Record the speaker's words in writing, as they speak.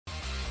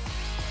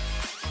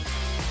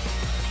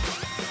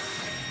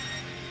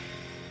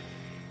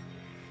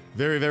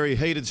Very, very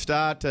heated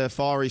start,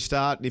 fiery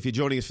start. And if you're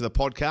joining us for the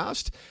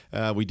podcast,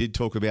 we did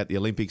talk about the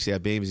Olympics, our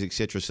beams,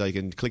 etc. So you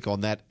can click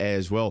on that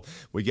as well.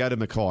 We go to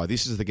Mackay.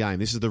 This is the game.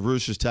 This is the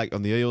Roosters take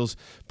on the Eels.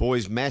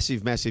 Boys,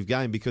 massive, massive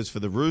game because for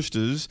the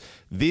Roosters,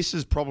 this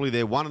is probably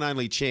their one and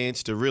only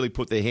chance to really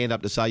put their hand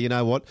up to say, you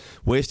know what,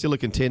 we're still a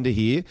contender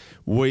here.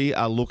 We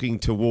are looking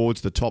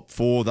towards the top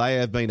four. They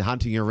have been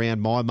hunting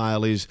around. My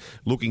mail is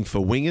looking for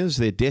wingers.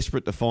 They're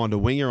desperate to find a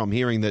winger. I'm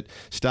hearing that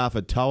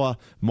Stafford Toa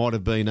might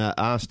have been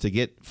asked to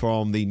get from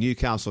the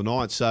Newcastle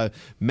Knights. So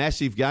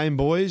massive game,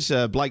 boys.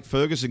 Blake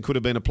Ferguson could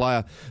have been a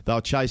player they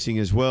were chasing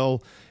as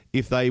well.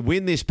 If they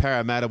win this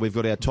Parramatta, we've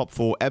got our top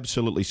four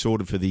absolutely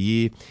sorted for the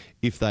year.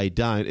 If they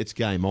don't, it's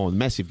game on.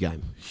 Massive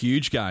game.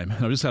 Huge game.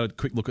 I just had a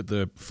quick look at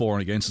the for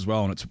and against as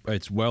well, and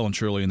it's well and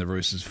truly in the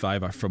Roosters'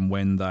 favour from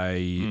when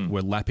they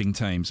were lapping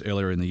teams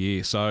earlier in the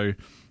year. So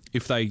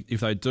if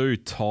they do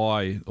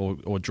tie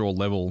or draw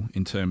level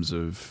in terms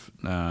of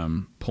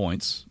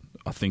points,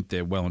 I think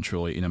they're well and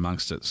truly in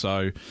amongst it.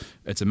 So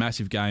it's a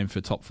massive game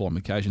for top four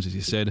implications, as you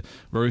said.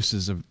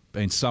 Roosters have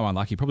been so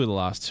unlucky, probably the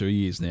last 2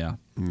 years now,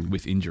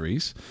 with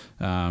injuries.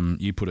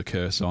 You put a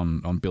curse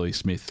on Billy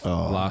Smith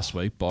last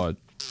week by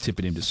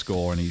tipping him to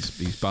score, and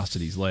he's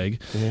busted his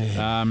leg.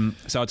 Yeah.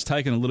 So it's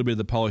taken a little bit of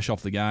the polish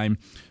off the game.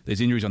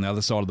 There's injuries on the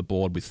other side of the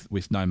board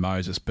with no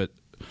Moses, but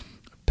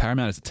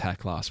Parramatta's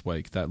attack last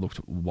week, that looked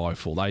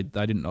woeful. They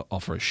didn't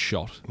offer a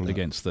shot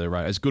against the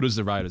Raiders. As good as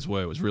the Raiders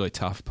were, it was a really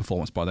tough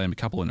performance by them, a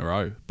couple in a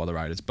row by the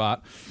Raiders.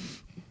 But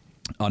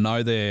I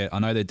know they're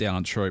down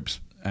on troops,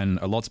 and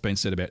a lot's been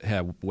said about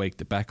how weak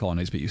the back line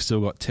is, but you've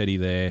still got Teddy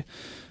there.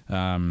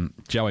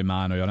 Joey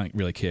Manu, I don't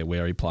really care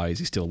where he plays,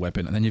 he's still a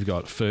weapon. And then you've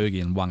got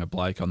Fergie and Wanga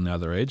Blake on the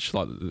other edge,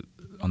 like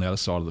on the other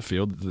side of the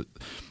field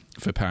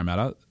for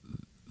Parramatta.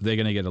 They're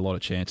going to get a lot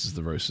of chances,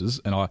 the Roosters,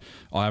 and I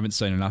haven't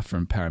seen enough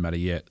from Parramatta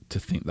yet to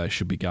think they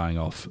should be going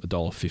off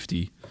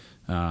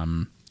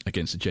 $1.50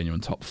 against a genuine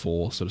top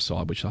four sort of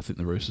side, which I think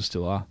the Roosters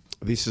still are.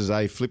 This is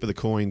a flip of the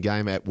coin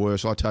game at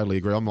worst. I totally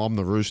agree. I'm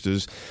the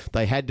Roosters.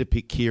 They had to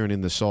pick Kieran in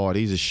the side.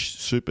 He's a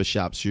super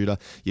sharp shooter.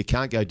 You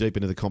can't go deep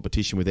into the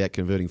competition without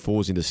converting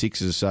fours into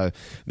sixes, so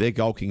their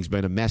goal kicking's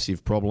been a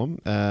massive problem.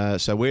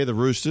 So we're the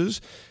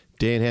Roosters.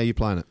 Dan, how are you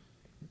playing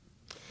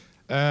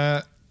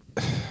it?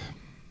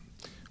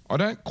 I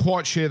don't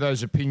quite share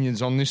those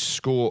opinions on this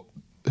score.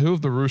 Who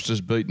have the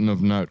Roosters beaten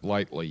of note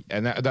lately?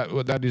 And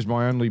that is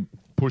my only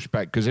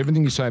pushback, because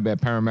everything you say about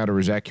Parramatta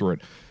is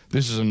accurate.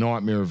 This is a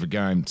nightmare of a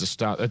game to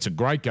start. It's a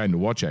great game to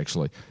watch,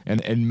 actually.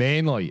 And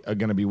Manly are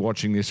going to be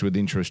watching this with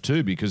interest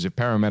too, because if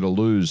Parramatta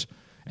lose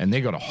and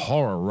they've got a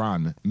horror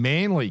run,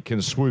 Manly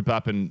can swoop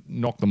up and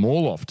knock them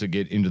all off to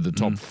get into the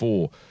top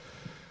four.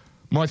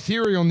 My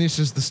theory on this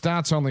is the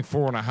start's only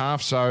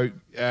 4.5, so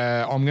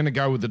I'm going to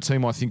go with the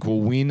team I think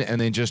will win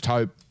and then just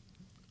hope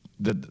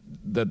that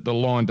the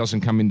line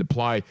doesn't come into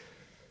play.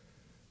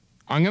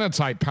 I'm going to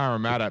take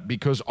Parramatta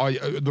because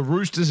the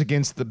Roosters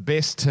against the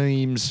best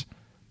teams,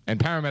 and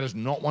Parramatta's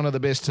not one of the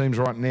best teams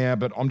right now,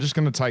 but I'm just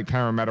going to take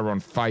Parramatta on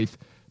faith.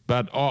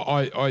 But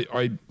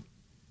I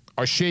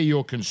share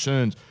your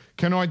concerns.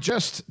 Can I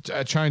just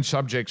change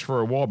subjects for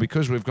a while,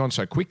 because we've gone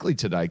so quickly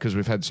today, because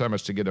we've had so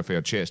much to get off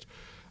our chest.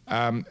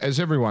 As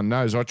everyone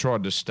knows, I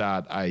tried to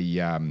start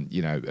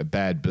a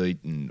bad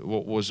beat, and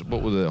what was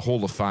the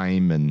Hall of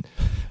Fame, and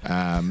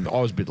I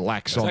was a bit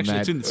lax on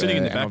that. It's sitting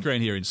in the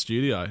background here in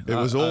studio. It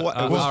was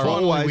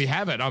always we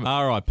have it.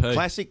 R.I.P.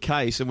 Classic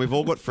case, and we've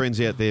all got friends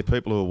out there,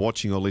 people who are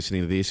watching or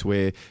listening to this,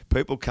 where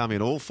people come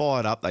in all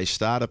fired up, they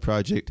start a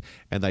project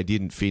and they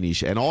didn't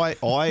finish, and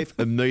I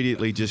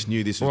immediately just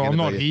knew this was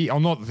going to be.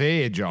 I'm not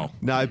there, Joel.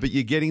 No, but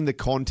you're getting the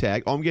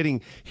contact. I'm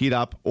getting hit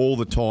up all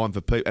the time for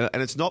people,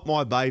 and it's not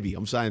my baby.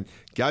 I'm saying,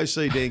 go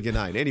see Dan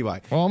Ganane.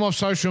 Anyway. Well, I'm off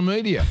social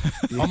media.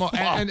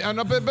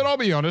 But I'll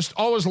be honest,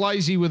 I was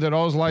lazy with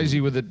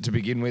it to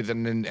begin with,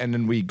 and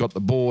then we got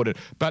the board.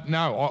 But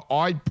no,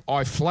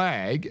 I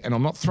flag, and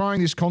I'm not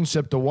throwing this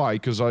concept away,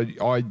 because I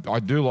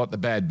do like the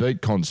bad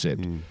beat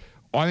concept.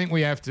 I think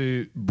we have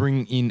to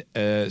bring in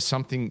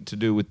something to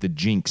do with the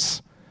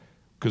jinx.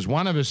 Because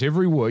one of us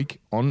every week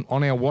on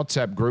our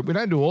WhatsApp group, we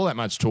don't do all that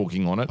much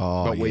talking on it,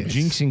 but we're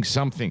jinxing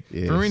something.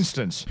 Yes. For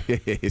instance,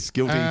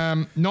 guilty.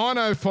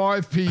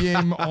 9:05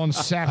 p.m. on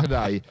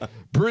Saturday,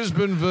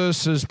 Brisbane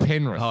versus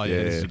Penrith. Oh,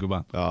 yeah, this is a good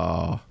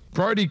one.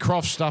 Brodie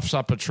Croft stuffs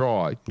up a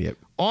try. Yep.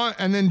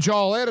 And then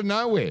Joel, out of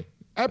nowhere,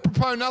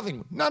 apropos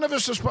nothing. None of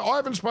us I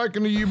haven't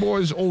spoken to you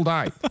boys all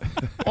day.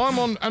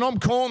 I'm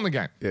calling the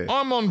game. Yeah.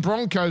 I'm on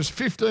Broncos,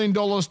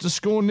 $15 to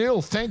score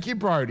nil. Thank you,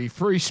 Brodie.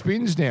 Free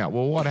spins now.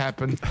 Well, what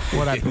happened?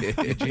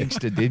 You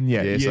jinxed it, didn't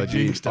you? Yes, you I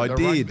did. I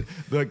did.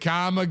 The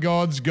karma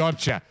gods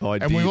gotcha.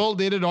 And we all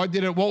did it. I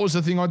did it. What was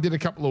the thing I did a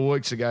couple of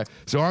weeks ago?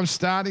 So I'm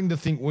starting to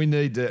think we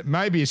need to.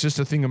 Maybe it's just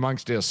a thing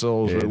amongst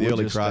ourselves. Yeah, the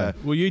early crow.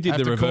 Well, you did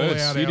the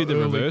reverse. You did the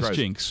reverse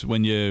jinx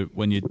when you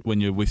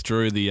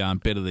withdrew the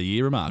bet of the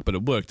year remark, but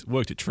it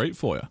worked a treat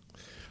for you.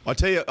 I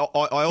tell you,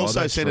 I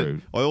also sent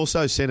it. I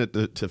also sent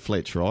it to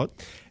Fletch, right?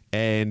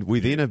 And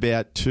within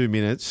about 2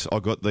 minutes, I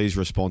got these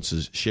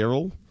responses.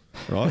 Cheryl,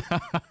 right?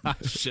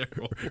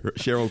 Cheryl.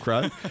 Cheryl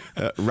Crow,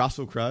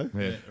 Russell Crowe,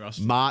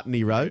 Russell. Martin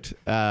he wrote.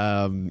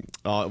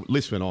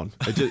 List went on.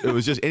 It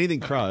was just anything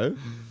Crow.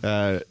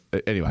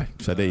 Anyway,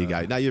 so there you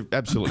go. No, you're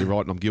absolutely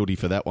right, and I'm guilty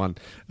for that one.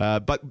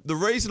 But the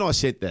reason I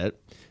said that,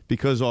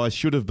 because I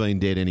should have been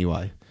dead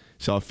anyway.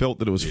 So I felt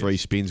that it was free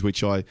spins,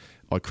 which I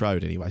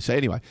crowed anyway.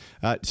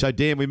 So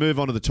Dan, we move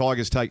on to the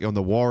Tigers taking on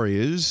the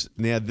Warriors.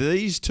 Now,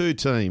 these two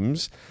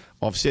teams,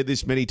 I've said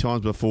this many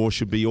times before,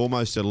 should be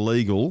almost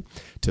illegal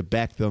to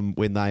back them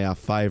when they are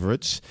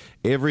favourites.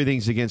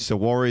 Everything's against the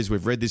Warriors.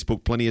 We've read this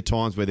book plenty of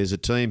times where there's a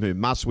team who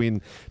must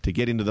win to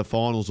get into the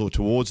finals or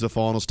towards the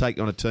finals,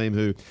 taking on a team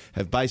who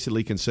have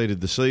basically conceded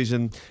the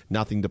season,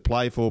 nothing to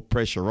play for,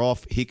 pressure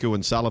off. Hiku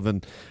and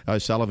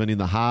O'Sullivan in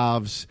the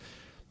halves.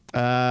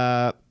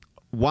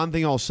 One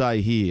thing I'll say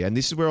here, and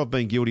this is where I've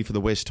been guilty for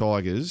the West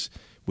Tigers,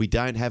 we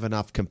don't have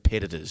enough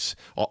competitors.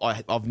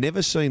 I've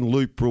never seen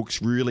Luke Brooks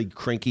really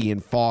cranky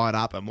and fired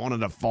up and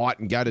wanting to fight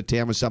and go to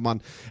town with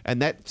someone. And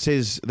that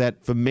says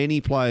that for many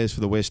players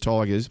for the West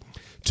Tigers,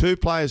 two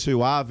players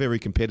who are very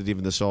competitive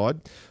in the side,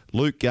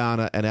 Luke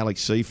Garner and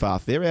Alex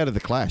Seyfarth, they're out of the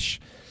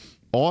clash.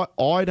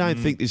 I don't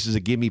think this is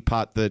a gimme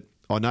putt that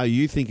I know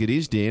you think it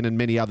is, Dan, and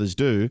many others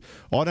do.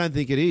 I don't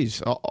think it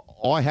is.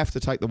 I have to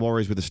take the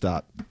Warriors with a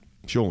start.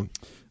 Sean?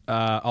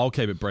 I'll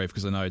keep it brief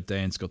because I know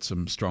Dan's got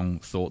some strong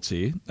thoughts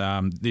here.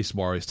 This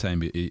Warriors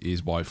team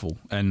is woeful.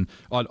 And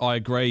I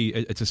agree,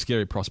 it's a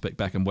scary prospect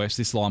back in West.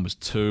 This line was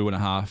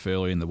 2.5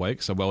 early in the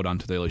week, so well done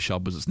to the early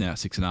shoppers. It's now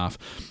 6.5,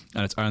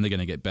 and it's only going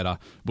to get better.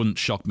 Wouldn't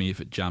shock me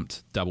if it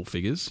jumped double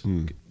figures.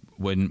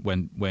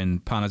 When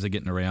punters are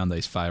getting around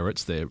these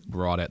favourites, they're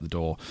right out the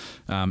door.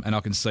 And I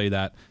can see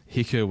that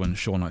Hiku and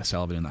Sean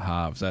O'Sullivan in the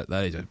halves, that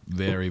is a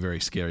very, very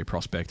scary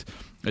prospect.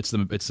 It's the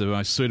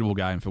most suitable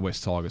game for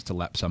West Tigers to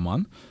lap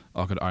someone.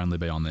 I could only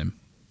be on them.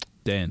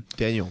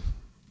 Daniel.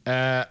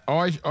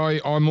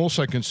 I'm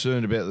also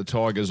concerned about the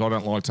Tigers. I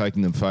don't like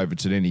taking them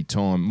favourites at any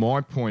time. My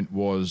point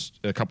was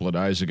a couple of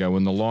days ago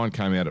when the line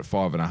came out at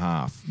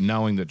 5.5,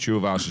 knowing that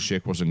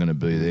Tuivasa-Sheck wasn't going to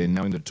be there,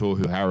 knowing that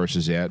Tohu Harris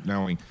is out,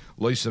 knowing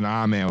Lisa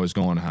Armour has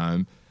gone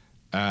home,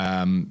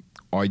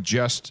 I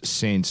just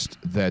sensed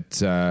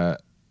that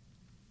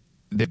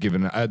they've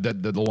given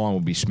that the line will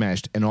be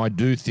smashed, and I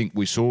do think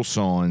we saw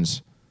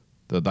signs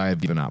that they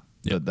have given up.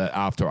 Yep. That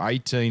after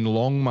 18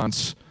 long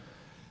months,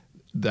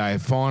 they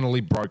have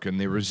finally broken.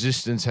 Their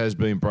resistance has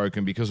been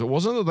broken because it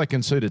wasn't that they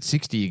conceded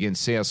 60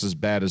 against South as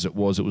bad as it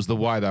was. It was the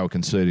way they were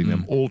conceding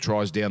them. All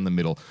tries down the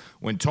middle.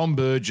 When Tom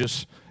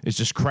Burgess is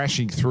just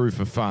crashing through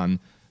for fun,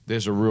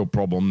 there's a real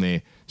problem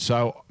there.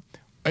 So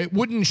it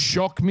wouldn't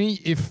shock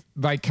me if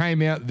they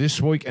came out this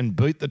week and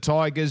beat the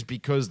Tigers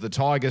because the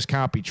Tigers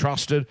can't be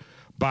trusted.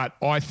 But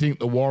I think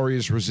the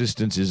Warriors'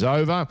 resistance is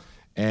over.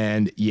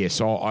 And yes,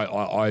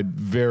 I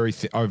very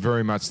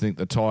much think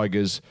the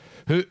Tigers,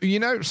 who,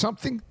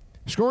 something,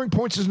 scoring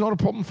points is not a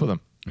problem for them.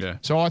 Yeah.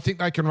 So I think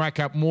they can rack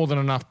up more than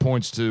enough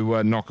points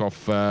to knock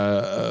off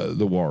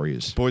the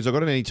Warriors. Boys, I've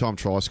got an anytime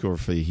try scorer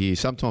for you here.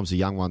 Sometimes the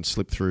young ones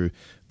slip through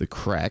the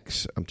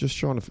cracks. I'm just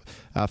trying to...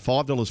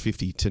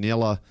 $5.50,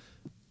 Tanella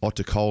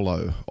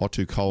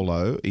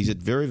Otukolo. He's a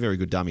very, very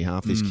good dummy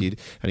half, this kid,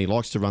 and he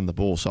likes to run the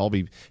ball, so I'll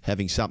be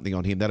having something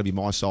on him. That'll be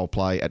my sole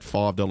play at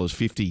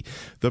 $5.50.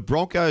 The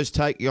Broncos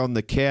taking on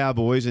the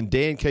Cowboys, and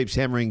Dan keeps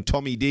hammering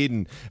Tommy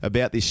Dearden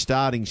about this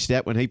starting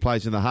stat when he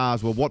plays in the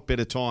halves. Well, what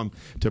better time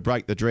to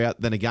break the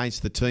drought than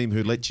against the team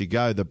who lets you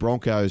go, the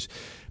Broncos.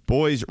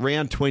 Boys,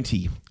 round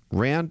 20,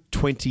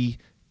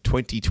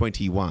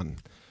 2021.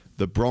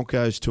 The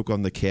Broncos took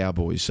on the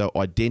Cowboys, so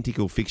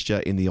identical fixture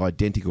in the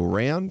identical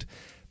round.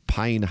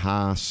 Payne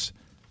Haas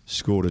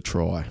scored a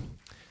try.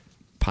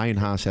 Payne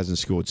Haas hasn't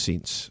scored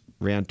since.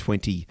 Round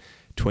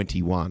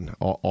 2021.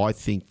 I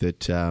think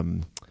that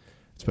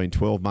it's been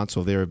 12 months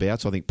or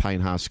thereabouts. I think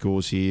Payne Haas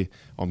scores here.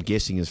 I'm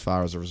guessing as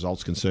far as the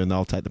result's concerned,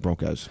 they'll take the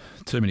Broncos.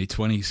 Too many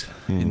 20s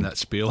in that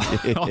spiel.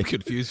 I'm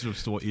confused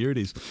as to what year it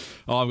is.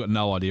 I've got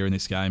no idea in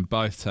this game.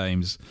 Both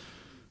teams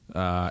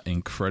are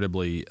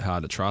incredibly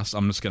hard to trust.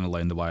 I'm just going to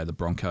lean the way of the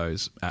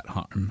Broncos at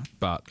home,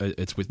 but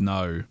it's with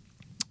no...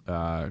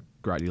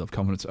 great deal of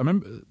confidence. I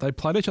remember they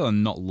played each other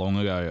not long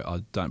ago,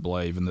 I don't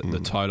believe, and the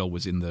total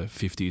was in the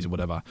 50s or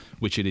whatever,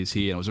 which it is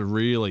here. And it was a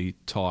really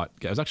tight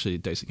game. It was actually a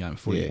decent game of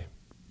footy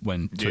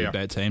when two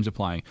bad teams are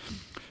playing.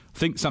 I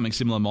think something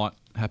similar might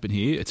happen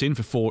here. It's in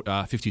for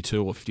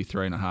 52 or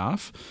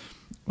 53.5.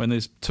 When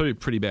there's two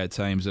pretty bad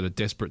teams that are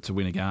desperate to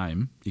win a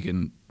game,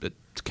 it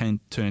can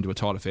turn into a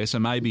tight affair. So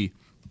maybe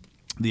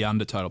the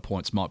under total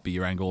points might be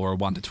your angle, or a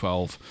 1 to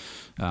 12,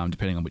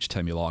 depending on which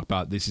team you like.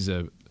 But this is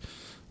a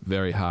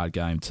very hard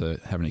game to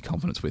have any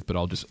confidence with, but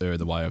I'll just err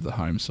the way of the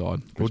home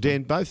side. Well,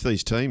 Dan, both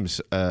these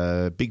teams,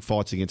 big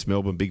fights against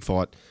Melbourne, big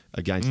fight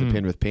against the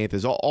Penrith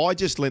Panthers. I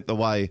just lent the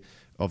way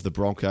of the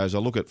Broncos. I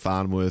look at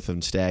Farnworth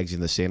and Staggs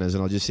in the centres,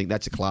 and I just think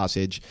that's a class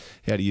edge.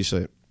 How do you see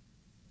it?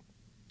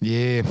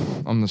 Yeah,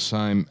 I'm the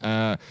same.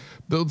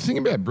 The thing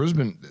about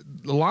Brisbane,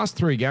 the last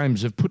three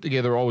games have put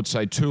together, I would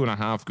say,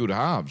 2.5 good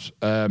halves.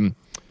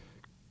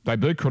 They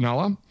beat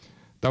Cronulla.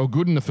 They were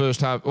good in the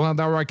first half. Well,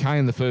 they were okay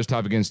in the first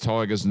half against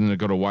Tigers, and then it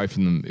got away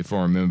from them, if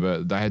I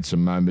remember. They had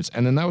some moments.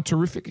 And then they were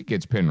terrific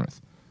against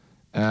Penrith.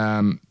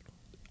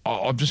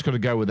 I've just got to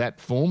go with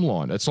that form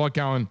line. It's like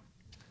going,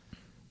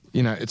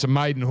 it's a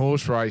maiden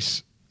horse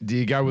race. Do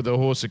you go with the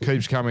horse that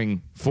keeps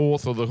coming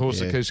fourth or the horse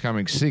that keeps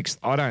coming sixth?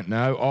 I don't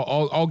know.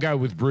 I'll go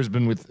with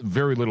Brisbane with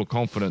very little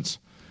confidence.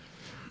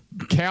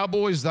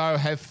 Cowboys, though,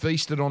 have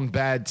feasted on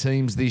bad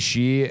teams this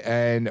year,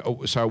 and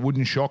so it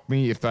wouldn't shock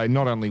me if they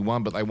not only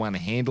won, but they won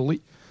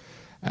handily.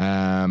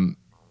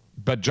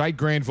 But Jake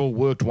Granville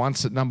worked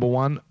once at number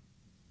one.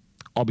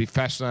 I'll be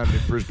fascinated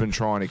if Brisbane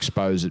try and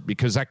expose it,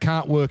 because that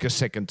can't work a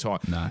second time.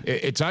 No.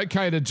 It's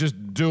okay to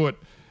just do it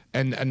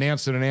and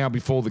announce it an hour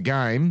before the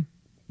game.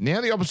 Now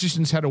the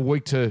opposition's had a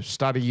week to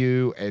study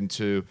you and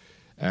to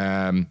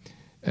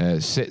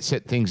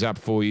set things up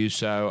for you.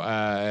 So,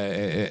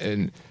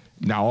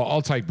 no,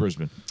 I'll take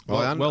Brisbane.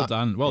 Well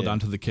done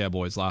to the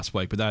Cowboys last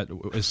week. But that,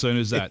 as soon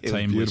as that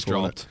team was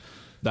dropped,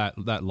 that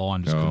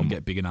line just couldn't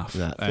get big enough.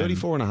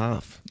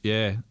 34.5.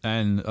 Yeah,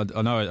 and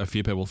I know a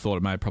few people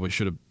thought it probably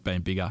should have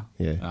been bigger.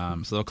 Yeah.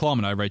 So they're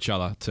climbing over each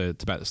other to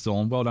bat the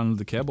Storm. Well done to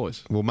the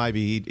Cowboys. Well,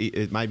 maybe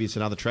it's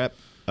another trap.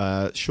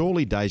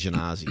 Surely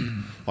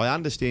Dejanasi. I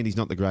understand he's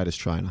not the greatest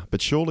trainer,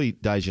 but surely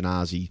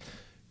Dejanasi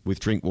with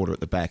Drinkwater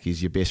at the back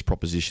is your best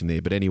proposition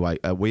there. But anyway,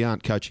 we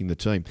aren't coaching the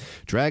team.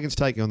 Dragons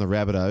taking on the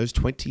Rabbitohs,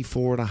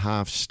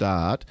 24.5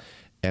 start,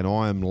 and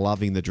I am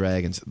loving the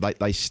Dragons.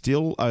 They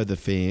still owe the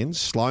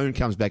fans. Sloan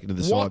comes back into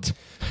the side.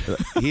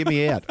 Hear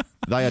me out.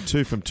 They are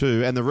 2 from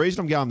 2. And the reason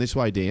I'm going this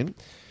way, Dan,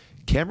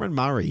 Cameron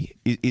Murray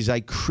is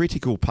a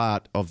critical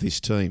part of this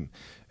team.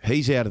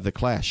 He's out of the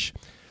clash.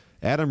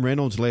 Adam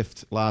Reynolds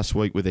left last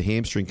week with a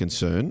hamstring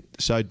concern.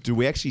 So do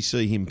we actually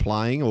see him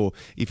playing, or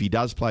if he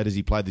does play, does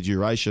he play the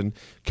duration?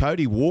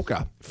 Cody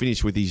Walker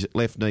finished with his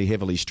left knee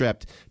heavily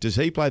strapped. Does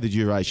he play the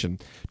duration?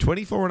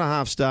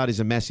 24.5 start is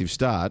a massive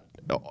start.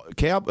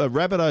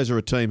 Rabbitohs are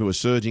a team who are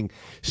surging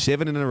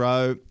 7 in a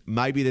row.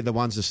 Maybe they're the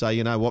ones to say,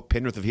 you know what,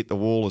 Penrith have hit the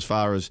wall as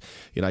far as,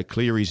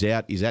 Cleary's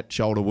out. Is that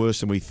shoulder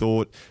worse than we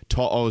thought?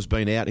 To'o's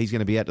been out. He's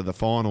going to be out to the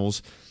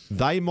finals.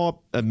 They might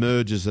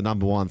emerge as the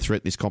number one threat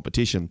in this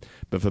competition.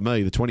 But for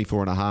me, the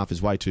 24.5 is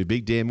way too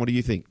big. Dan, what do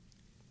you think?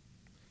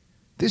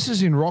 This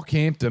is in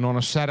Rockhampton on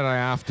a Saturday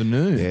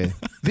afternoon. Yeah.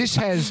 This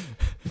has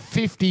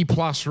 50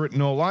 plus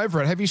written all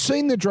over it. Have you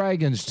seen the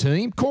Dragons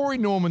team? Corey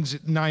Norman's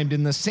named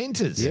in the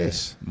centres.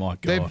 Yes. My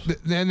God.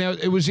 Now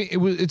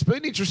it's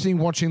been interesting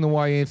watching the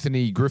way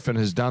Anthony Griffin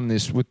has done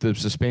this with the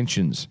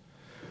suspensions.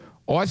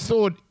 I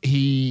thought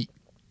he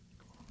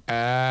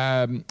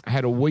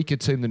had a weaker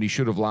team than he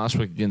should have last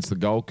week against the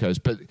Gold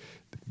Coast, but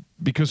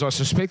because I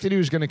suspected he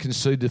was going to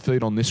concede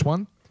defeat on this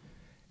one,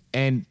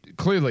 and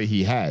clearly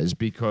he has,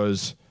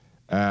 because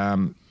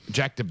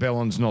Jack de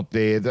Bellin's not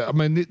there.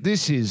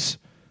 This is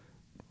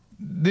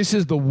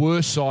the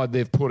worst side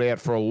they've put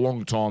out for a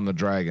long time, the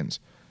Dragons.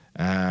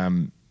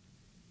 Ben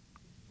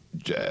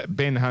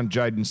Hunt,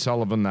 Jaden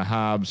Sullivan, the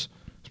halves. I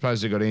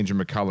suppose they've got Andrew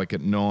McCulloch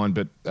at 9,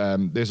 but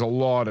there's a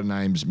lot of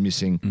names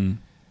missing.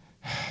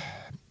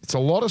 It's a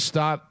lot of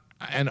start,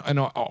 and I'm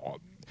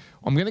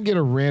going to get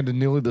around to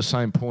nearly the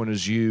same point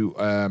as you.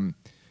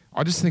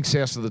 I just think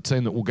South's are the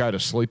team that will go to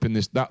sleep in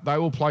this. They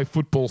will play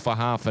football for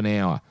half an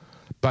hour.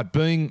 But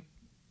being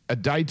a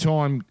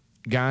daytime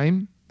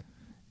game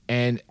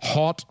and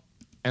hot,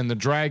 and the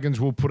Dragons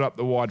will put up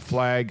the white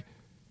flag,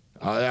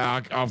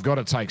 I've got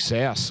to take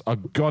South.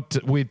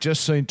 We've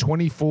just seen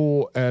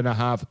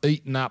 24.5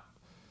 eaten up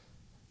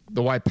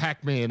the way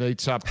Pac-Man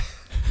eats up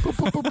the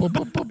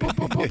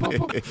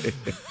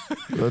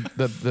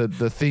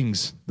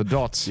things, the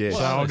dots. Yeah.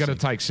 So I've got to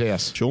take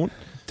South. Sean?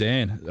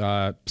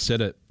 Dan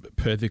said it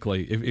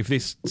perfectly. If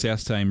this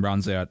South team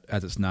runs out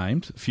as it's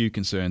named, few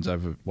concerns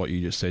over what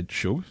you just said,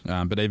 Shug.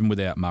 But even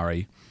without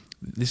Murray,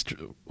 it's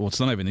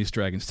not even this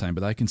Dragons team,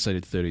 but they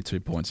conceded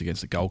 32 points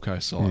against the Gold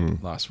Coast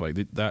side last week.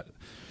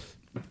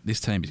 This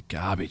team is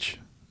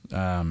garbage.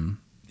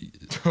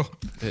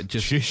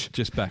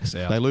 Just backs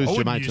out. They lose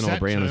Jermaine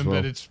Tanai-Brown as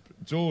well. But it's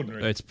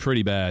ordinary. It's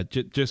pretty bad.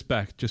 Just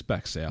back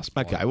South.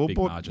 Okay, well,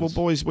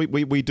 boys,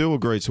 we do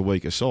agree it's a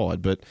weaker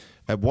side, but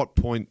at what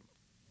point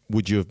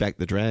would you have backed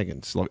the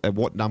Dragons? Like, at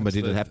what number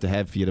did it have to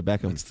have for you to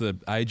back them? It's the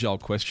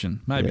age-old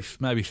question. Maybe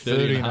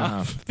 30 and a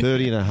half.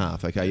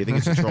 30.5. Okay, you think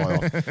it's a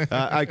try-off.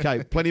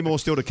 Okay, plenty more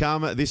still to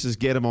come. This is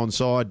Get 'em On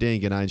Side. Dan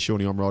Ganane,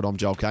 Shawnee Omrod. I'm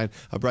Joel Kane.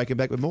 I'm breaking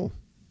back with more.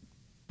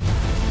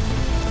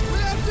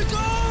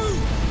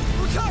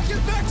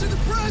 To the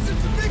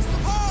present to fix the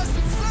past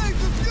and save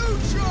the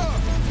future.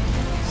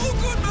 All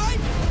good,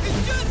 mate.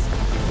 It's just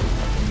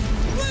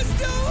we're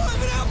still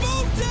having our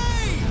ball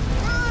day.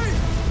 Hey,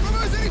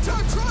 Romo's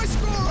anytime try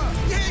scorer.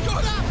 Yeah,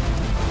 got that.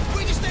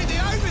 We just need the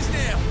overs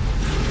now.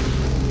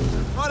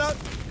 Righto.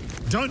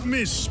 Don't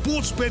miss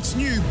Sportsbet's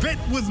new Bet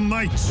with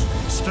Mates.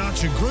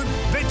 Start your group,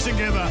 bet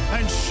together,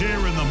 and share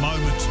in the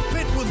moment.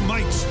 Bet with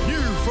Mates, new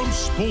from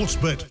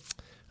Sportsbet.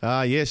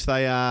 Yes,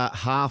 they are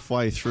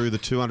halfway through the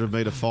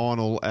 200-metre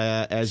final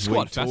as It's we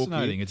quite talk.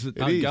 fascinating. It's It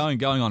is.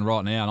 going on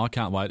right now, and I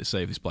can't wait to see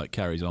if this bloke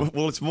carries on.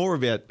 Well, it's more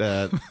about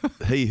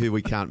he who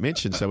we can't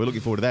mention, so we're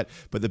looking forward to that.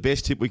 But the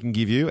best tip we can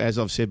give you, as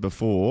I've said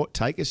before,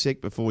 take a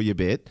sec before you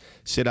bet,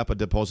 set up a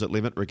deposit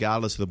limit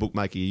regardless of the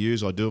bookmaker you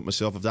use. I do it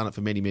myself. I've done it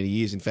for many, many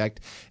years, in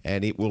fact,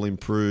 and it will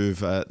improve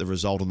the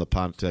result on the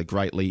punt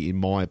greatly, in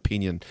my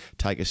opinion.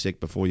 Take a sec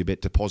before you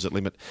bet, deposit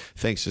limit,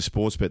 thanks to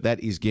Sportsbet. That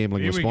is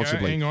gambling Here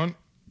responsibly. we go. Hang on.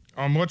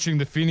 I'm watching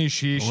the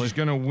finish here. She's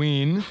going to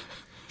win.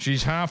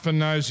 She's half a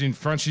nose in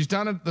front. She's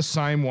done it the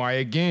same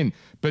way again,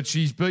 but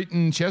she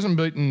hasn't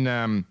beaten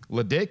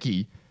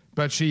Ledecky,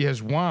 but she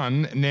has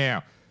won.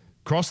 Now,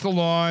 cross the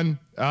line.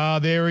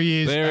 There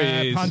he is. There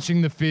he is.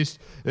 Punching the fist.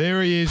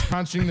 There he is,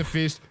 punching the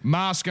fist.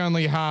 Mask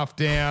only half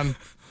down.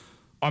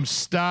 I'm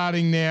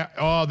starting now.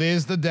 Oh,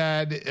 there's the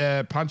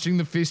dad punching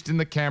the fist in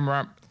the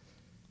camera.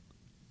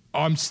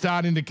 I'm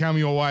starting to come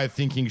your way of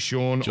thinking,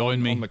 Sean. Join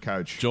me. I'm the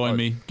coach. Join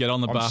me. Get on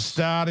the I'm bus.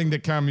 starting to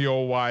come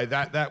your way.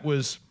 That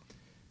was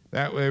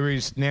where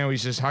he's now.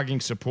 He's just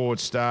hugging support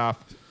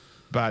staff,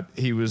 but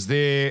he was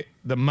there.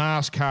 The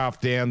mask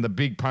half down, the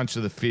big punch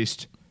of the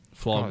fist.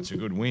 Flog. Oh, it's a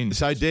good win.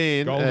 So,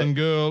 Dan, Golden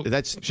girl.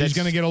 She's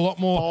going to get a lot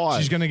more.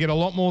 5. She's going to get a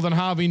lot more than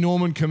Harvey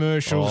Norman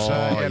commercials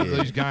out of yeah.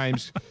 these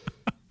games.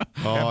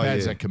 How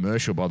bad's that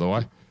commercial, by the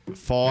way?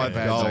 5 How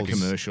bad's goals. that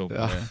commercial?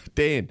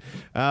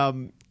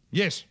 Dan,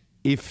 Yes.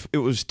 if it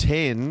was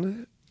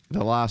 10,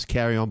 the last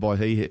carry on by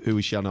he who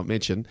we shall not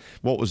mention,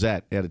 what was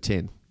that out of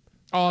 10?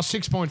 Oh,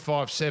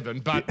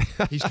 6.57, but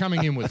he's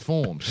coming in with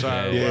form. So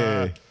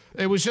Yeah.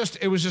 it was just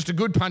a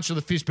good punch of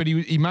the fist, but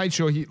he made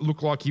sure he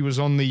looked like he was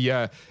on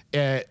the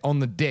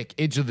deck,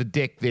 edge of the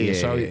deck there. Yeah.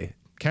 So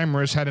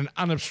cameras had an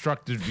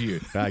unobstructed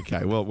view.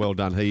 Okay, well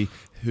done. He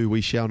who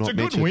we shall not It's a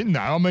good mention. win, though.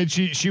 I mean,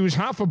 she was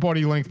half a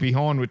body length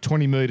behind with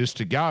 20 metres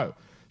to go.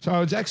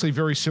 So it's actually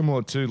very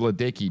similar to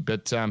Ledecky,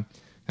 but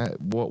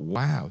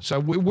wow. So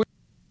we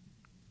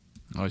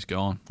Oh, he's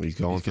gone. He's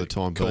gone for the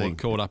time being.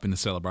 Caught up in the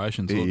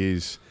celebrations. Look. He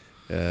is.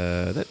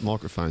 That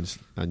microphone's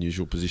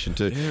unusual position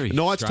too. Very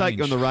Knights strange.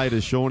 take on the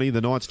Raiders, Shawnee.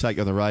 The Knights take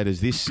on the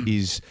Raiders. This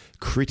is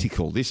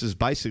critical. This is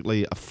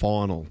basically a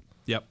final.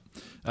 Yep.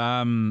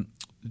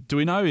 Do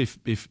we know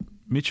if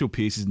Mitchell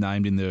Pearce is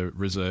named in the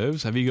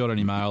reserves? Have you got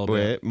any mail about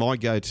Where my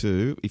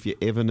go-to, if you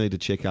ever need to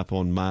check up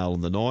on mail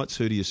on the Knights,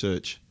 who do you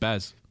search?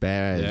 Baz?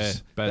 Baz. Yeah,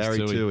 Baz Barry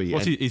Toohey.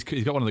 What's he's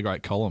got one of the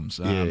great columns.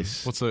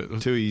 Yes. What's the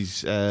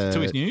Toohey's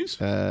Toohey's News?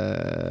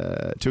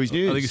 Toohey's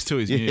News. I think it's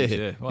Toohey's News.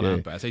 Yeah. Well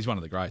done, Baz. He's one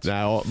of the greats.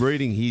 No,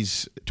 reading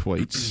his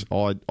tweets,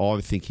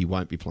 I think he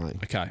won't be playing.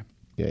 Okay.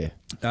 Yeah.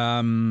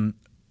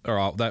 All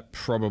right, that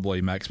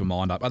probably makes my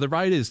mind up. Are the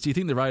Raiders? Do you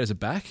think the Raiders are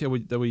back? Are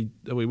we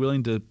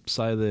willing to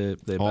say they're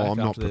back? I'm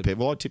not after their- prepared.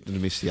 Well, I tipped them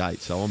to miss the 8,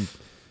 so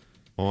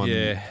I'm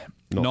Yeah,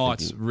 not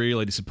Knights thinking.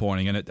 really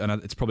disappointing, and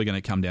it's probably going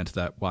to come down to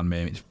that one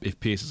man. If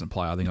Pearce doesn't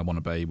play, I think I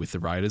want to be with the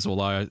Raiders.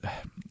 Although,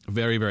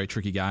 very very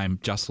tricky game,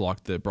 just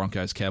like the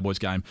Broncos Cowboys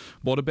game.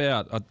 What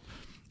about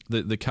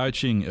the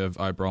coaching of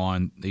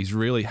O'Brien? He's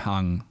really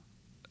hung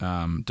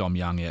Dom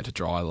Young out to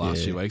dry the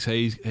last few weeks.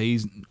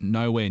 He's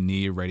nowhere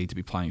near ready to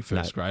be playing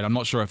first grade. I'm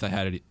not sure if they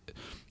had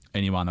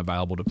anyone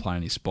available to play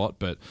in his spot,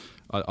 but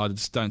I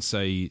just don't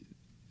see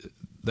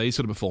these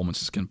sort of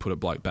performances can put a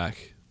bloke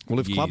back. Well,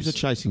 if clubs are years.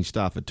 chasing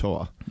Stafford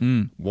Toa,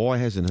 why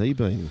hasn't he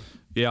been?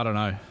 Yeah, I don't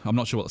know. I'm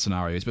not sure what the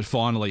scenario is, but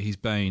finally he's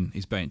been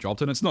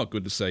dropped, and it's not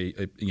good to see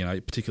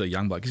particularly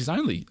young bloke because I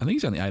think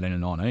he's only 18 and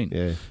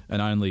 19,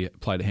 and only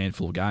played a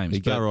handful of games.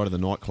 He'd go right to the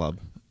nightclub.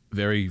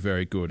 Very,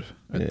 very good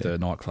at the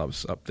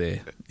nightclubs up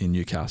there in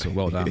Newcastle.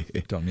 Well done,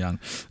 Dom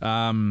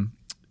Young.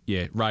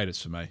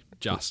 Raiders for me.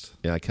 Just.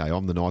 Yeah, okay,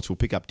 I'm the Knights. We'll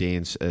pick up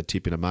Dan's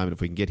tip in a moment if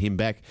we can get him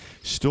back.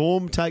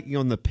 Storm taking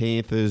on the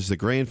Panthers, the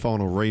grand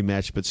final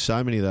rematch, but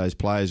so many of those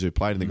players who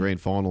played in the grand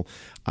final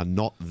are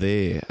not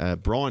there.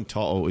 Brian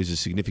To'o is a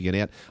significant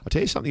out. I'll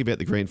tell you something about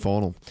the grand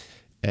final.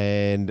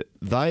 And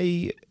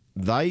they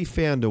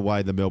found a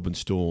way, the Melbourne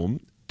Storm,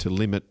 to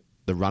limit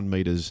the run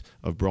metres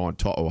of Brian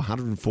To'o,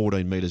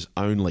 114 metres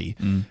only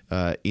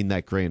in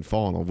that grand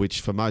final,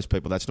 which for most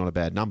people that's not a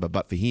bad number,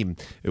 but for him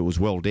it was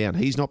well down.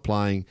 He's not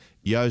playing,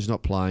 Yo's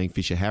not playing,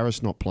 Fisher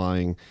Harris not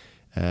playing,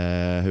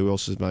 who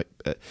else is but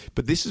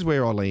this is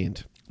where I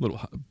land.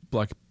 Little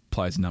bloke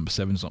plays number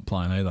 7's not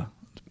playing either.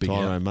 Big out.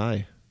 Tyrone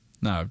May.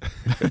 No.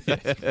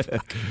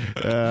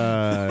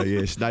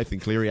 Yes, Nathan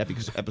Cleary,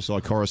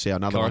 Apposai Coruscant,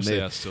 another one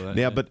there. Coruscant's still there,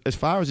 Now, yeah. but as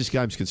far as this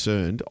game's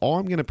concerned,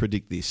 I'm going to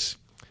predict this.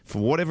 For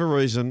whatever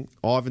reason,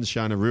 Ivan's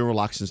shown a real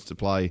reluctance to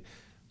play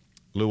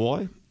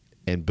Luai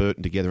and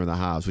Burton together in the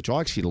halves, which I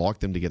actually like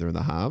them together in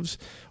the halves.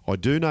 I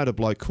do note a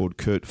bloke called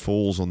Kurt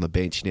Falls on the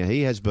bench. Now,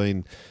 he has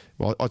been,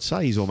 well, I'd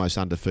say he's almost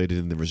undefeated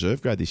in the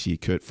reserve grade this year,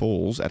 Kurt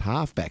Falls, at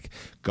halfback,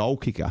 goal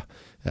kicker,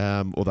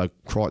 although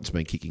Crichton's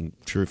been kicking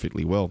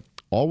terrifically well.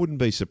 I wouldn't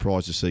be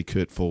surprised to see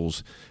Kurt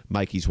Falls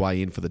make his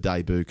way in for the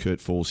debut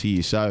Kurt Falls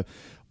here. So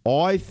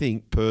I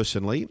think,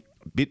 personally,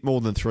 a bit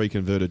more than 3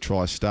 converted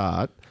try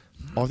start,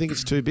 I think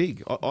it's too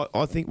big.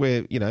 I think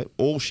we're,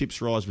 all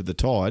ships rise with the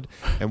tide,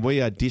 and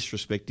we are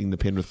disrespecting the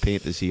Penrith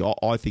Panthers here.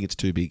 I think it's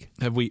too big.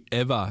 Have we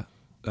ever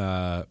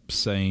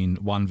seen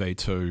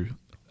 1v2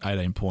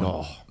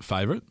 18-point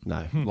favourite?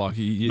 No. Like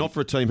Not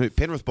for a team who...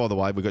 Penrith, by the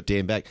way, we've got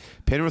Dan back.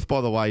 Penrith,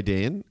 by the way,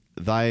 Dan,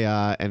 they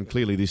are, and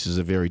clearly this is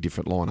a very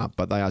different lineup,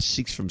 but they are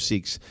 6 from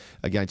 6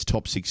 against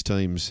top 6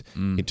 teams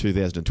in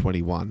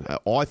 2021.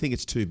 I think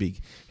it's too big.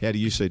 How do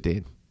you see it,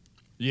 Dan?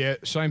 Yeah,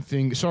 same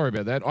thing. Sorry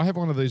about that. I have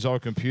one of these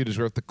old computers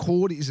where if the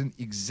cord isn't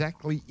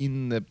exactly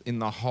in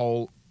the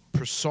hole,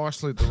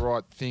 precisely the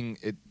right thing,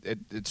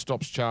 it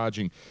stops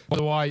charging. By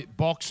the way,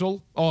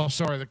 Boxall. Oh,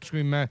 sorry, the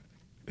screen man.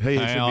 He should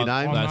be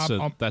named.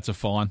 That's a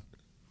fine.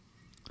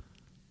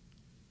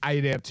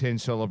 8 out of 10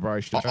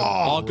 celebration. It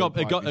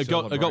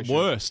got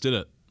worse, did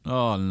it?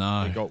 Oh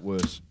no, It got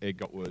worse.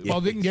 Well,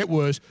 it didn't get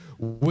worse.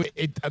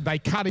 They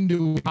cut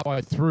into it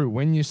halfway through.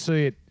 When you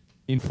see it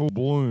in full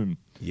bloom,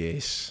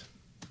 Yes.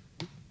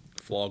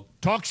 flog.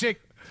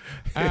 toxic.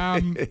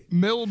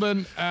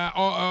 Melbourne,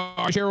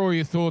 I share all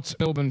your thoughts.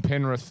 Melbourne,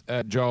 Penrith,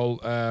 Joel,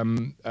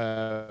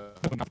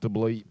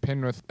 comfortably.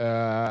 Penrith,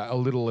 a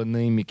little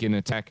anemic in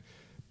attack.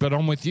 But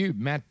I'm with you.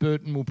 Matt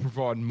Burton will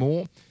provide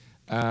more.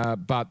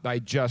 But I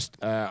just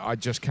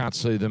can't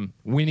see them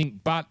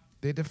winning. But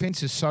their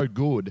defence is so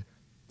good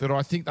that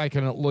I think they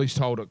can at least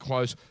hold it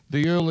close.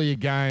 The earlier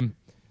game,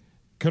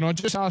 can I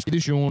just ask you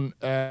this, Sean?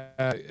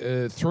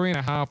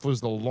 3.5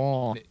 was the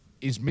line.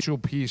 Is Mitchell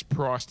Pearce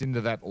priced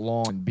into that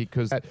line?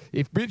 Because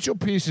if Mitchell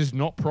Pearce is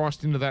not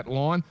priced into that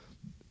line,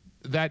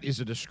 that is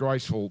a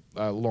disgraceful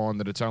line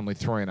that it's only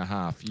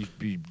 3.5. You'd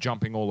be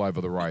jumping all over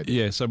the road.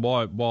 Yeah, so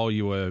while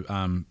you were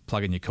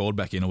plugging your cord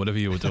back in or whatever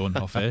you were doing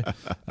off air,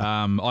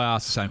 I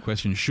asked the same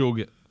question.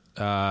 Shug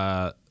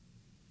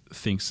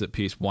thinks that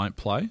Pearce won't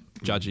play,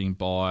 judging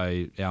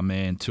by our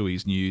man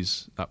Tui's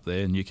news up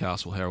there,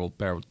 Newcastle Herald,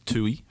 Barrel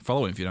Tui.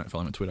 Follow him if you don't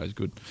follow him on Twitter. He's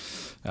good.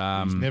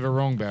 He's never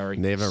wrong, Barry.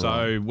 Never wrong.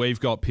 So we've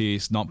got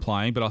Pearce not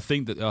playing, but I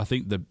think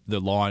the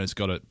line has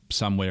got it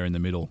somewhere in the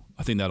middle.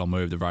 I think that'll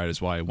move the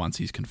Raiders' way once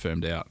he's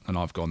confirmed out, and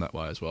I've gone that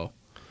way as well.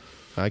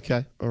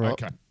 Okay, all right.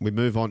 Okay. We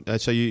move on.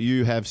 So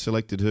you have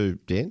selected who,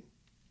 Dan?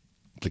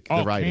 The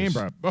Raiders.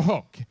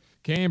 Canberra.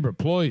 Canberra,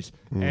 please.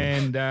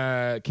 And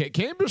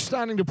Canberra's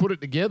starting to put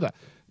it together.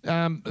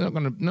 Not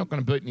going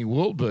to beat any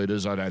world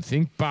beaters, I don't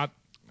think, but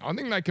I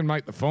think they can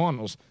make the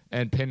finals.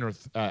 And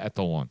Penrith at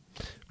the line.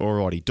 All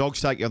righty. Dogs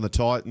take on the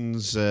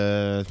Titans.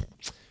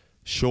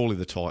 Surely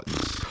the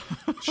Titans.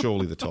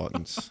 Surely the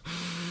Titans.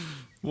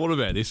 What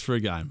about this for a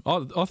game?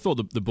 I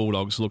thought the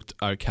Bulldogs looked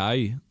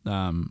okay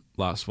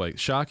last week.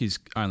 Sharkies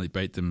only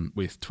beat them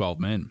with 12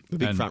 men. The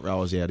big front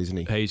rower's out, isn't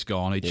he? He's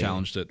gone. He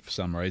challenged it for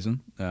some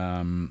reason.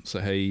 So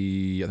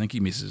I think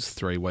he misses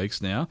 3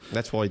 weeks now.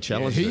 That's why he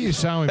challenged it. He is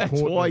so important.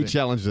 That's why he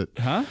challenged it.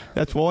 Huh?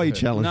 That's why he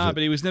challenged it. No,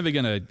 but he was never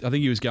going to... I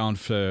think he was going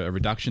for a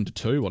reduction to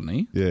 2, wasn't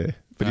he? Yeah.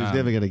 But he was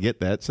never going to get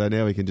that, so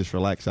now he can just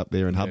relax up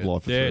there and hub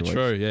life for 3 weeks. Yeah,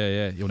 true.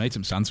 Yeah. You'll need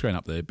some sunscreen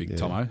up there, Big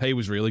Tomo. He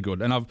was really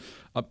good. And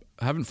I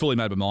haven't fully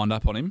made my mind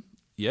up on him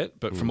yet,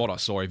 but from what I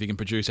saw, if he can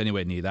produce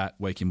anywhere near that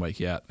week in,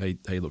 week out,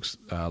 he looks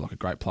like a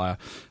great player.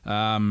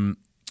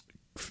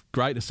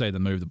 Great to see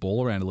them move the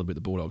ball around a little bit, the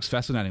Bulldogs.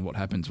 Fascinating what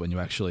happens when you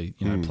actually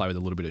play with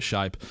a little bit of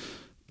shape.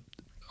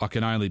 I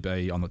can only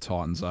be on the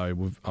Titans,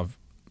 though. I've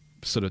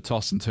sort of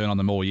toss and turn on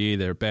them all year.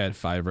 They're a bad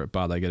favourite,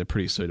 but they get a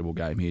pretty suitable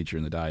game here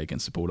during the day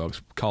against the Bulldogs.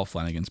 Cole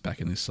Flanagan's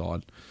back in this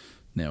side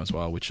now as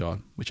well, which I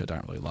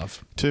don't really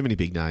love. Too many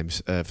big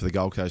names for the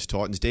Gold Coast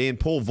Titans. Dan,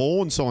 Paul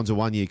Vaughan signs a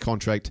 1-year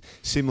contract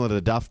similar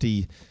to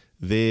Dufty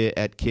there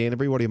at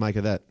Canterbury. What do you make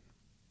of that?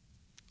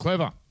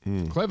 Clever.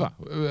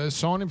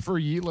 Sign him for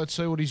a year. Let's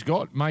see what he's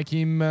got. Make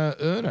him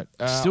earn it.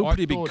 Still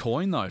pretty big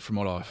coin though, from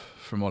what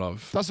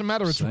I've doesn't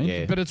matter.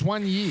 seen. But it's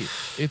 1 year.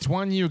 It's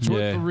 1 year. It's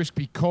worth the risk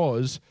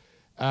because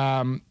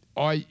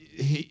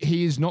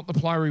he is not the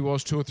player he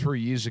was 2 or 3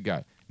 years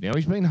ago. Now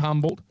he's been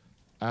humbled.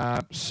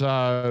 There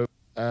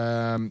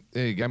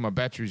you go. My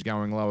battery's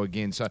going low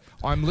again. So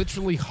I'm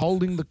literally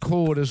holding the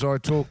cord as I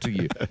talk to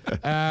you.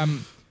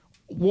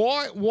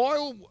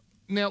 While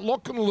now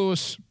Lachlan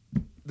Lewis,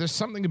 there's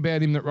something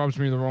about him that rubs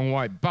me the wrong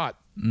way. But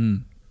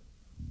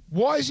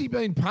why is he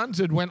being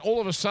punted when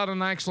all of a sudden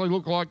they actually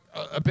look like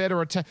a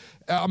better attack?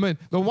 I mean,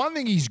 the one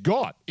thing he's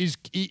got is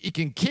he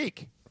can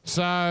kick.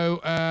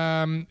 So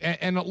and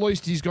at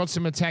least he's got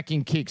some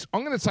attacking kicks.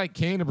 I'm going to take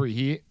Canterbury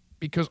here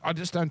because I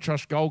just don't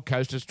trust Gold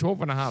Coast. It's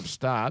 12.5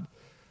 start.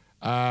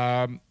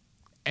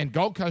 And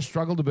Gold Coast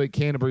struggled to beat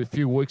Canterbury a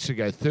few weeks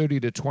ago.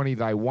 30-20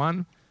 they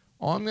won.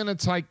 I'm going to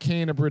take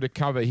Canterbury to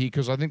cover here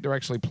because I think they're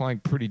actually playing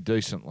pretty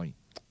decently.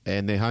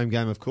 And their home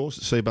game, of course,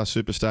 at Seabus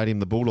Super Stadium,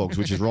 the Bulldogs,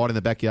 which is right in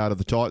the backyard of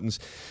the Titans.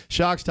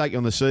 Sharks taking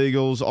on the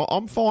Seagulls.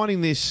 I'm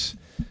finding this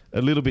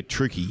a little bit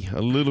tricky.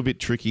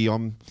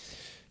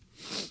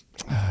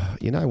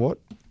 You know what?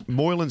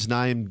 Moylan's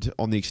named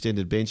on the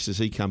extended bench. Does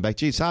he come back?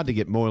 Gee, it's hard to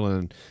get Moylan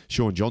and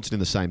Sean Johnson in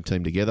the same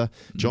team together.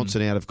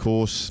 Johnson out, of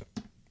course.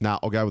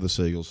 I'll go with the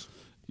Seagulls.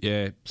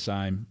 Yeah,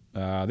 same.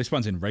 This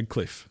one's in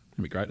Redcliffe.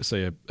 It'd be great to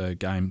see a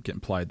game getting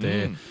played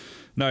there.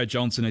 No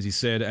Johnson, as he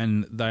said,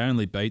 and they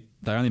only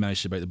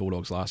managed to beat the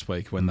Bulldogs last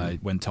week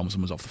when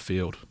Thompson was off the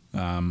field. I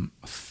don't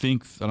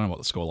know what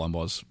the scoreline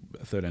was,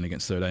 13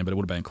 against 13, but it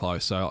would have been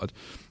close. So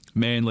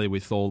Manly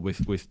with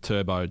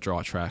Turbo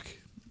dry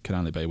track can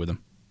only be with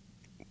them.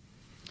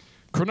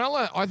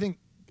 Cronulla, I think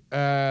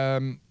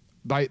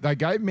they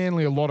gave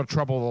Manly a lot of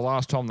trouble the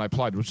last time they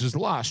played, which is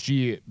last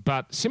year.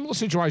 But similar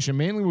situation,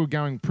 Manly were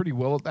going pretty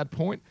well at that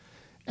point,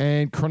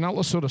 and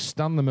Cronulla sort of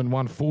stunned them and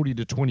won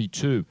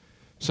 40-22.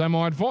 So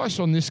my advice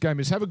on this game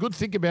is have a good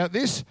think about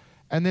this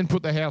and then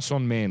put the house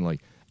on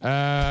Manly.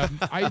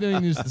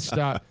 18 is the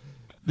start.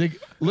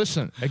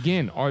 Listen,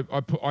 again,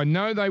 I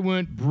know they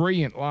weren't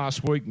brilliant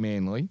last week,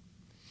 Manly,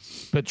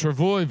 but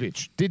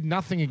Trbojevic did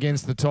nothing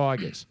against the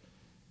Tigers.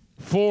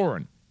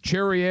 Foran,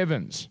 Cherry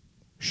Evans,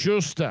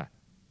 Schuster,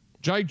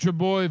 Jake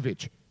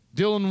Trbojevic,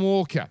 Dylan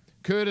Walker,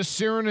 Curtis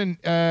Sirenin,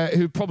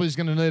 who probably is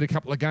going to need a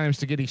couple of games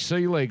to get his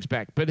sea legs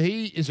back, but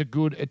he is a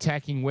good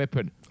attacking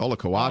weapon.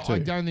 Olakau'atu. I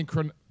don't think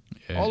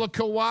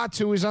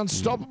Olakau'atu is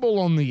unstoppable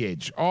on the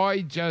edge.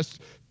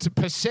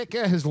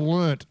 Paseka has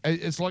learnt.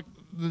 It's like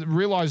the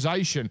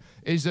realisation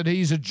is that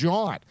he's a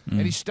giant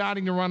and he's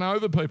starting to run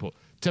over people.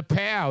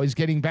 Tapau is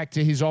getting back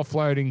to his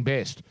offloading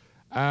best.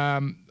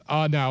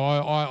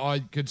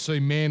 I could see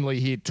Manly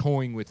here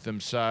toying with them.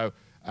 So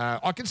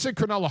I can see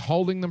Cronulla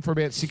holding them for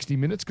about 60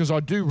 minutes because I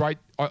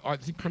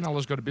think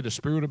Cronulla's got a bit of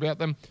spirit about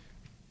them.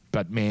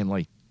 But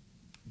Manly,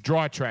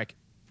 dry track,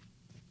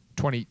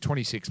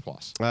 26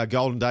 plus.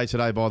 Golden Day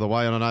today, by the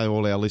way, and I know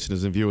all our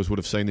listeners and viewers would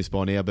have seen this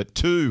by now, but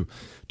two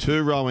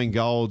rowing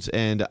golds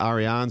and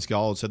Ariane's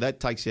gold, so that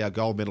takes our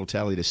gold medal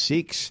tally to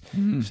 6.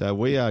 So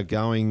we are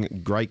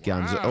going great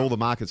guns. All the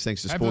markets,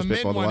 thanks to Sportsbet, by the way. Have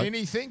the men won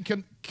anything?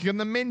 Can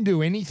the men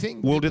do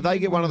anything? Well, did they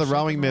get one of the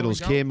rowing medals?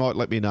 Cam might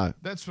let me know.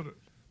 That's what.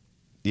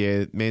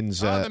 Yeah,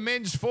 men's. The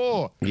men's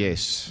 4.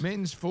 Yes.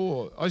 Men's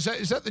 4. Oh, is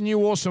that the new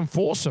awesome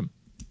foursome?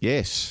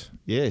 Yes.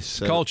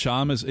 Cole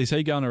Chalmers, is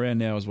he going around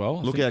now as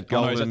well? Look out,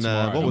 Golden.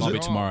 What was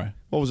it tomorrow?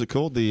 What was it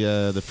called?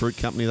 The fruit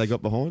company they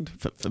got behind?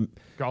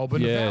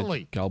 Goulburn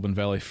Valley. Goulburn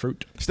Valley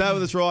Fruit. Stay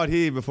with us right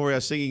here before our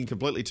singing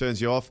completely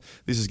turns you off.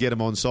 This is Get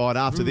 'em On Side.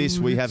 After this,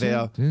 we have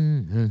our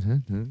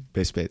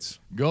best bets.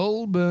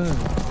 Goulburn.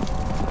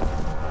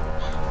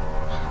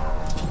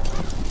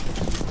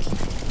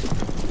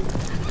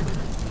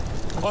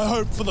 I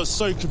hope for the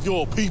sake of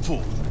your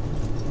people,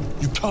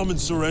 you come and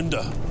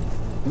surrender.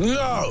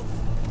 No!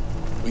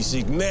 We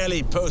seek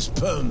merely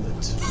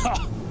postponement.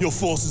 Ha! Your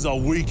forces are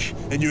weak,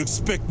 and you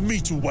expect me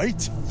to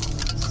wait?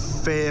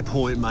 Fair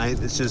point, mate.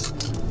 It's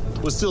just,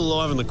 we're still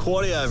alive in the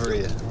quaddy over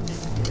here.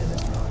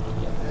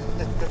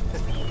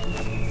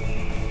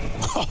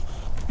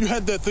 You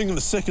had that thing in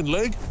the second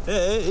leg?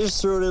 Yeah,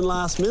 just threw it in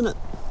last minute.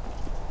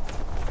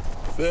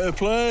 Fair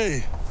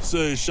play,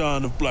 Sir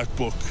Sean of Black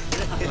Book.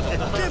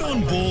 Get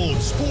on board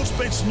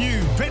Sportsbet's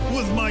new Bet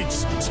with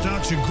Mates.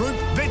 Start your group,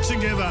 bet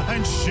together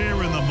and share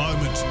in the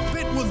moment.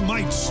 Bet with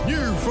Mates,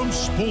 new from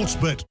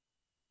Sportsbet.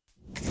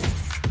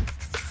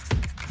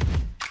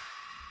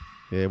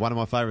 Yeah, one of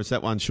my favourites,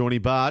 that one, Shawnee.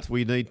 But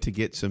we need to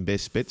get some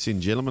best bets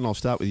in, gentlemen. I'll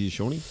start with you,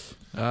 Shawnee.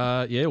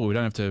 Well, we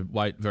don't have to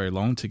wait very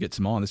long to get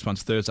some on. This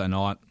one's Thursday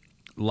night.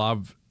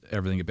 Love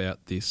everything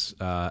about this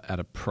at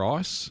a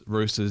price.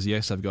 Roosters,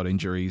 yes, they've got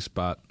injuries,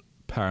 but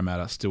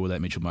Parramatta still without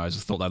Mitchell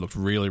Moses. Thought they looked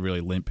really,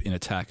 really limp in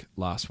attack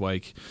last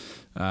week.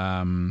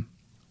 And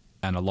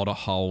a lot of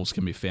holes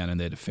can be found in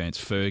their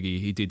defence. Fergie,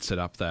 he did set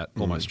up that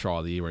almost try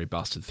of the year where he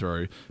busted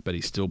through, but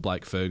he's still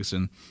Blake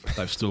Ferguson.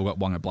 They've still got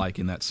Wonga Blake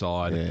in that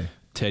side. Yeah.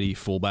 Teddy,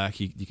 fullback.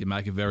 You can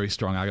make a very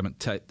strong argument.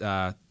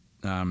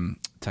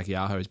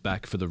 Takiaho's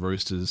back for the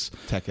Roosters.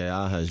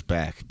 Takiaho's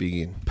back, big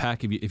in.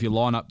 Pack, if you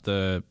line up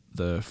the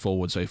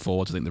forwards, I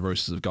think the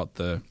Roosters have got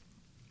the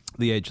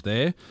edge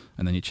there,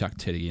 and then you chuck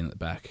Teddy in at the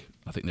back.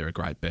 I think they're a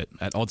great bet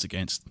at odds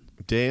against.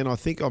 Dan, I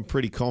think I'm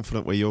pretty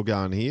confident where you're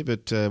going here,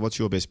 but what's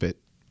your best bet?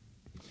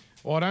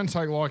 Well, I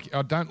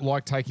don't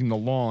like taking the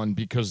line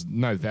because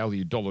no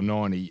value,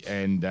 $1.90,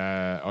 and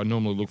I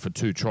normally look for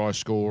 2 try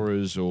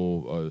scorers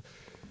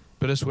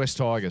but it's West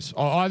Tigers.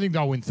 I think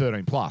they'll win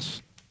 13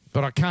 plus,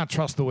 but I can't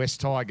trust the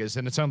West Tigers,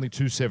 and it's only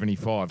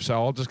 $2.75.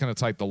 So I'm just going to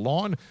take the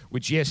line,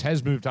 which yes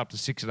has moved up to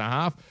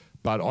 6.5,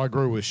 but I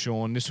agree with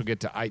Sean. This will get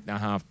to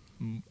 8.5.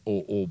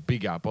 Or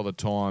bigger by the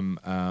time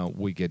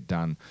we get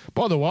done.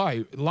 By the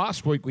way,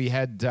 last week we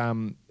had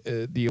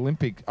the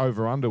Olympic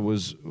over-under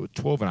was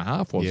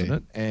 12.5, wasn't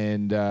it?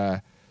 And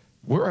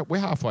we're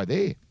halfway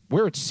there.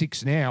 We're at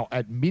 6 now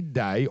at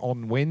midday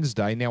on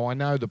Wednesday. Now, I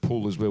know the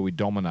pool is where we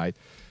dominate,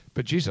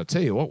 but geez, I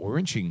tell you what, we're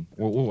inching.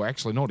 We're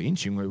actually not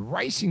inching. We're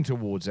racing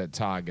towards that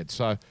target.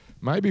 So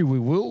maybe we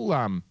will.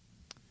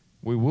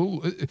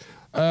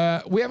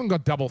 We haven't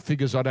got double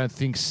figures, I don't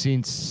think,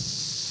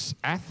 since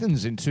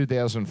Athens in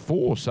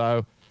 2004,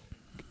 so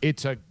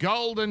it's a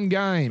golden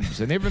games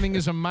and everything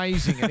is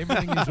amazing and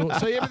everything is awesome.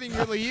 So everything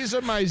really is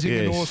amazing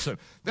and awesome.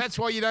 That's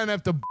why you don't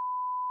have to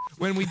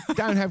when we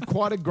don't have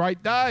quite a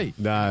great day.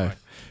 No.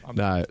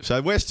 No.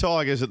 So West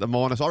Tigers at the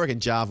minus. I reckon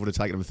Jarve would have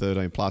taken him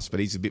 13 plus, but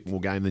he's a bit more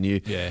game than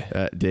you.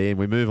 Yeah. Dan,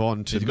 we move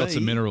on to He's got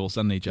some minerals,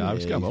 doesn't he, Jarve?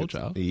 He's going well,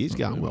 Jarve. He is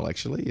going well,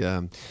 actually.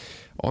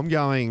 I'm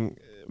going...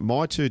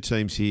 My two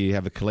teams here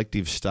have a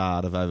collective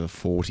start of over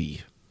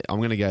 40. I'm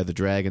going to go the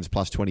Dragons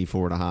plus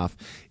 24.5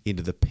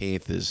 into the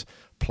Panthers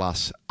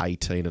plus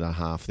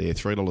 18.5 there.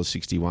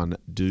 $3.61.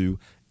 Do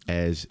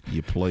as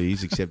you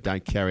please, except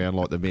don't carry on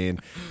like the man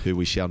who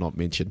we shall not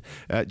mention.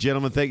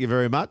 Gentlemen, thank you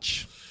very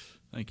much.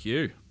 Thank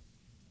you.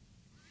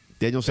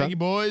 Danielson? Thank you,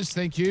 boys.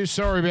 Thank you.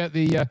 Sorry about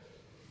the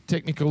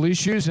technical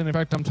issues. And, in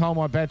fact, I'm told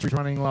my battery's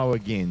running low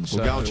again.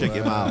 We'll go and check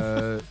your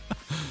mail.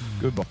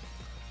 Goodbye.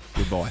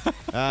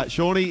 Goodbye.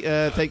 Shawnee,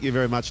 thank you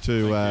very much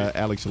to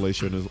Alex,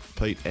 Alicia, and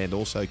Pete, and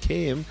also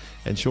Cam.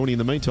 And Shawnee, in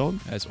the meantime,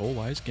 As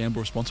always,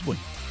 gamble responsibly.